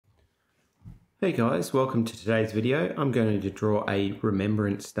Hey guys, welcome to today's video. I'm going to draw a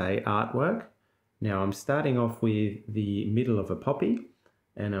Remembrance Day artwork. Now I'm starting off with the middle of a poppy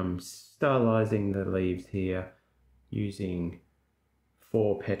and I'm stylizing the leaves here using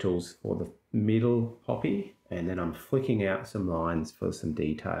 4 petals for the middle poppy, and then I'm flicking out some lines for some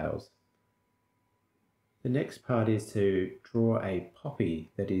details. The next part is to draw a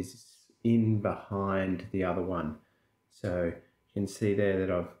poppy that is in behind the other one. So you can see there that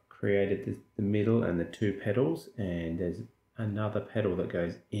I've created the middle and the 2 petals, and there's another petal that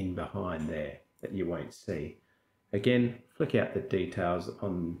goes in behind there that you won't see. Again, flick out the details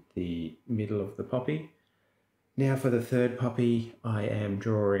on the middle of the poppy. Now for the 3rd poppy, I am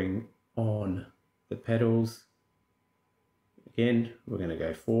drawing on the petals. Again, we're going to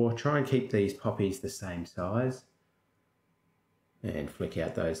go 4. Try and keep these poppies the same size and flick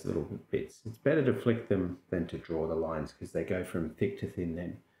out those little bits. It's better to flick them than to draw the lines because they go from thick to thin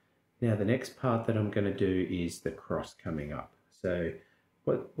then. Now the next part that I'm going to do is the cross coming up. So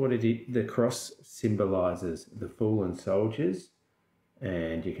the cross symbolizes the fallen soldiers,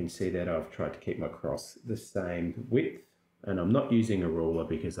 and you can see that I've tried to keep my cross the same width, and I'm not using a ruler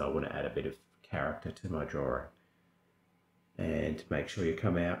because I want to add a bit of character to my drawing. And make sure you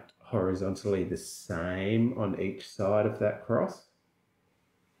come out horizontally the same on each side of that cross.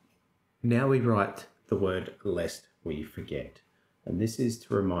 Now we write the word "lest we forget." And this is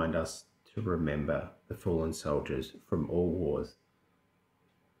to remind us to remember the fallen soldiers from all wars.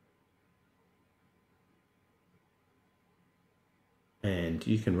 And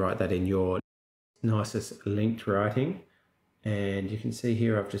you can write that in your nicest linked writing. And you can see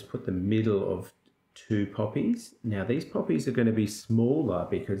here I've just put the middle of 2 poppies. Now these poppies are going to be smaller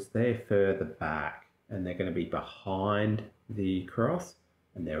because they're further back and they're going to be behind the cross,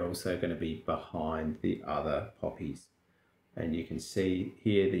 and they're also going to be behind the other poppies. And you can see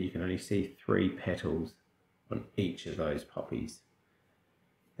here that you can only see 3 petals on each of those poppies.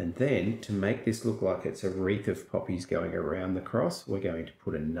 And then to make this look like it's a wreath of poppies going around the cross, we're going to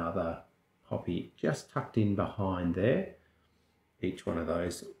put another poppy just tucked in behind there. Each one of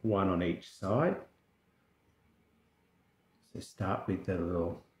those, 1 on each side. So start with the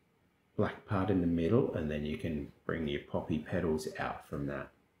little black part in the middle, and then you can bring your poppy petals out from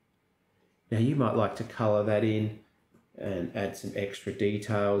that. Now you might like to colour that in and add some extra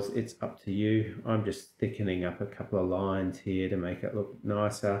details. It's up to you. I'm just thickening up a couple of lines here to make it look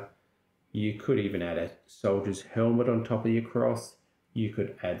nicer. You could even add a soldier's helmet on top of your cross. You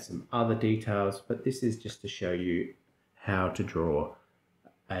could add some other details, but this is just to show you how to draw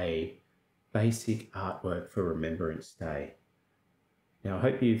a basic artwork for Remembrance Day. Now I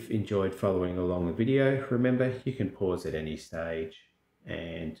hope you've enjoyed following along the video. Remember, you can pause at any stage,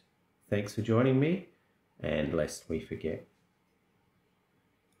 and thanks for joining me. And lest we forget.